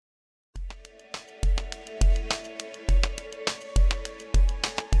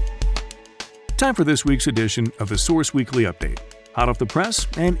Time for this week's edition of the Source Weekly Update. Hot off the press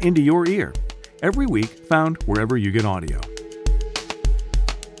and into your ear. Every week found wherever you get audio.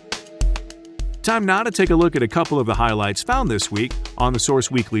 Time now to take a look at a couple of the highlights found this week on the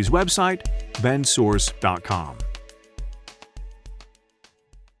Source Weekly's website, bendsource.com.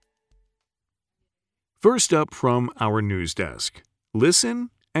 First up from our news desk,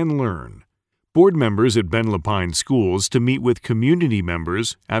 listen and learn. Board members at Bend Lapine Schools to meet with community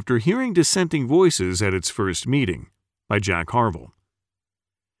members after hearing dissenting voices at its first meeting, by Jack Harville.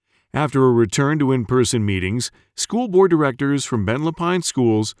 After a return to in-person meetings, school board directors from Bend Lapine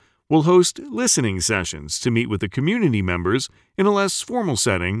Schools will host listening sessions to meet with the community members in a less formal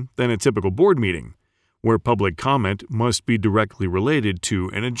setting than a typical board meeting, where public comment must be directly related to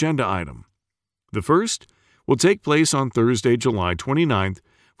an agenda item. The first will take place on Thursday, July 29th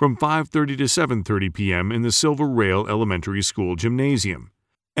from 5:30 to 7:30 p.m. in the Silver Rail Elementary School Gymnasium,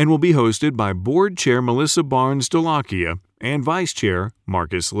 and will be hosted by Board Chair Melissa Barnes-Delakia and Vice Chair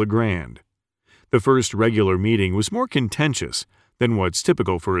Marcus LeGrand. The first regular meeting was more contentious than what's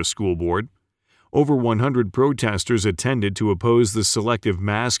typical for a school board. Over 100 protesters attended to oppose the selective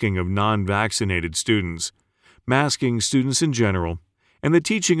masking of non-vaccinated students, masking students in general, and the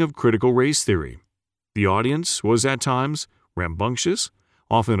teaching of critical race theory. The audience was at times rambunctious,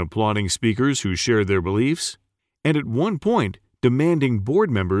 often applauding speakers who shared their beliefs, and at one point demanding board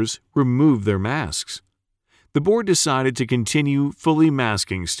members remove their masks. The board decided to continue fully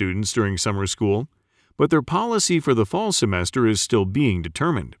masking students during summer school, but their policy for the fall semester is still being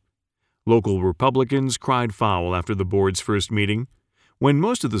determined. Local Republicans cried foul after the board's first meeting, when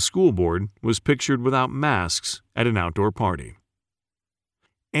most of the school board was pictured without masks at an outdoor party.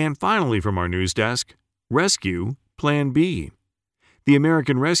 And finally from our news desk, Rescue Plan B. The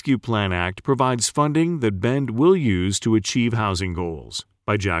American Rescue Plan Act provides funding that Bend will use to achieve housing goals,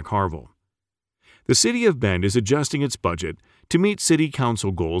 by Jack Harville. The City of Bend is adjusting its budget to meet City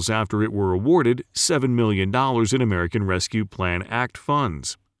Council goals after it were awarded $7 million in American Rescue Plan Act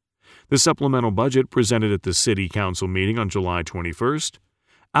funds. The supplemental budget presented at the City Council meeting on July 21st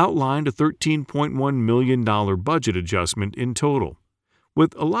outlined a $13.1 million budget adjustment in total,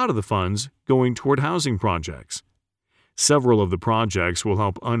 with a lot of the funds going toward housing projects. Several of the projects will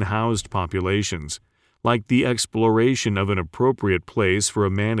help unhoused populations, like the exploration of an appropriate place for a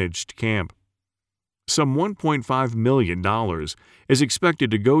managed camp. Some $1.5 million is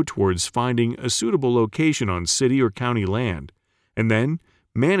expected to go towards finding a suitable location on city or county land, and then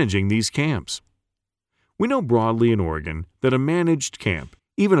managing these camps. We know broadly in Oregon that a managed camp,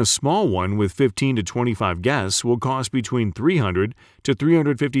 even a small one with 15 to 25 guests, will cost between $300,000 to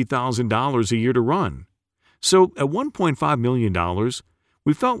 $350,000 a year to run. So at $1.5 million,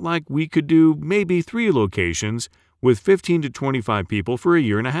 we felt like we could do maybe 3 locations with 15 to 25 people for a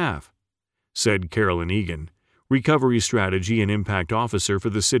year and a half, said Carolyn Egan, Recovery Strategy and Impact Officer for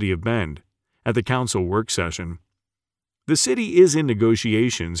the City of Bend, at the council work session. The city is in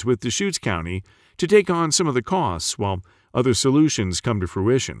negotiations with Deschutes County to take on some of the costs while other solutions come to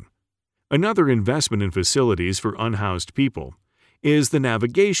fruition. Another investment in facilities for unhoused people is the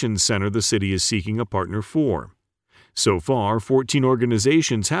Navigation Center the city is seeking a partner for. So far, 14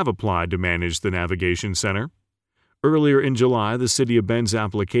 organizations have applied to manage the Navigation Center. Earlier in July, the City of Bend's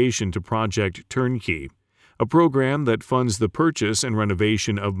application to Project Turnkey, a program that funds the purchase and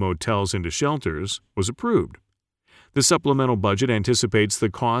renovation of motels into shelters, was approved. The supplemental budget anticipates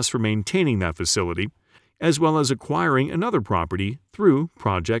the cost for maintaining that facility, as well as acquiring another property through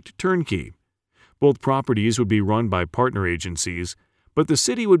Project Turnkey. Both properties would be run by partner agencies, but the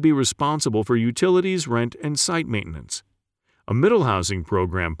city would be responsible for utilities, rent, and site maintenance. A middle housing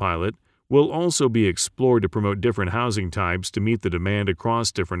program pilot will also be explored to promote different housing types to meet the demand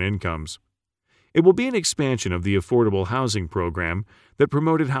across different incomes. It will be an expansion of the affordable housing program that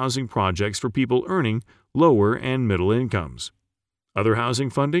promoted housing projects for people earning lower and middle incomes. Other housing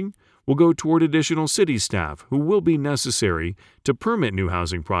funding will go toward additional city staff who will be necessary to permit new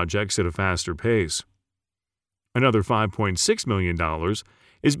housing projects at a faster pace. Another $5.6 million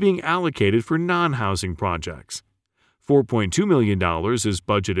is being allocated for non-housing projects. $4.2 million is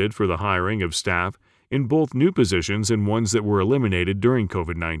budgeted for the hiring of staff in both new positions and ones that were eliminated during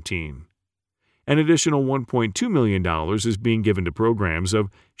COVID-19. An additional $1.2 million is being given to programs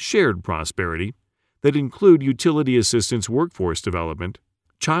of shared prosperity that include utility assistance workforce development,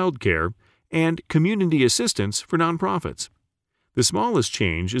 child care, and community assistance for nonprofits. The smallest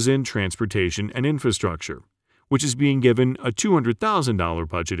change is in transportation and infrastructure, which is being given a $200,000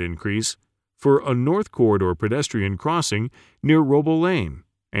 budget increase for a North Corridor pedestrian crossing near Roble Lane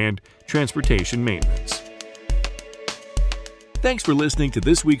and transportation maintenance. Thanks for listening to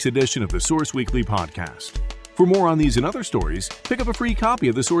this week's edition of the Source Weekly podcast. For more on these and other stories, pick up a free copy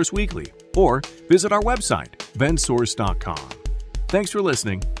of the Source Weekly or visit our website, bensource.com. Thanks for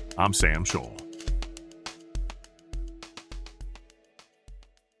listening. I'm Sam Scholl.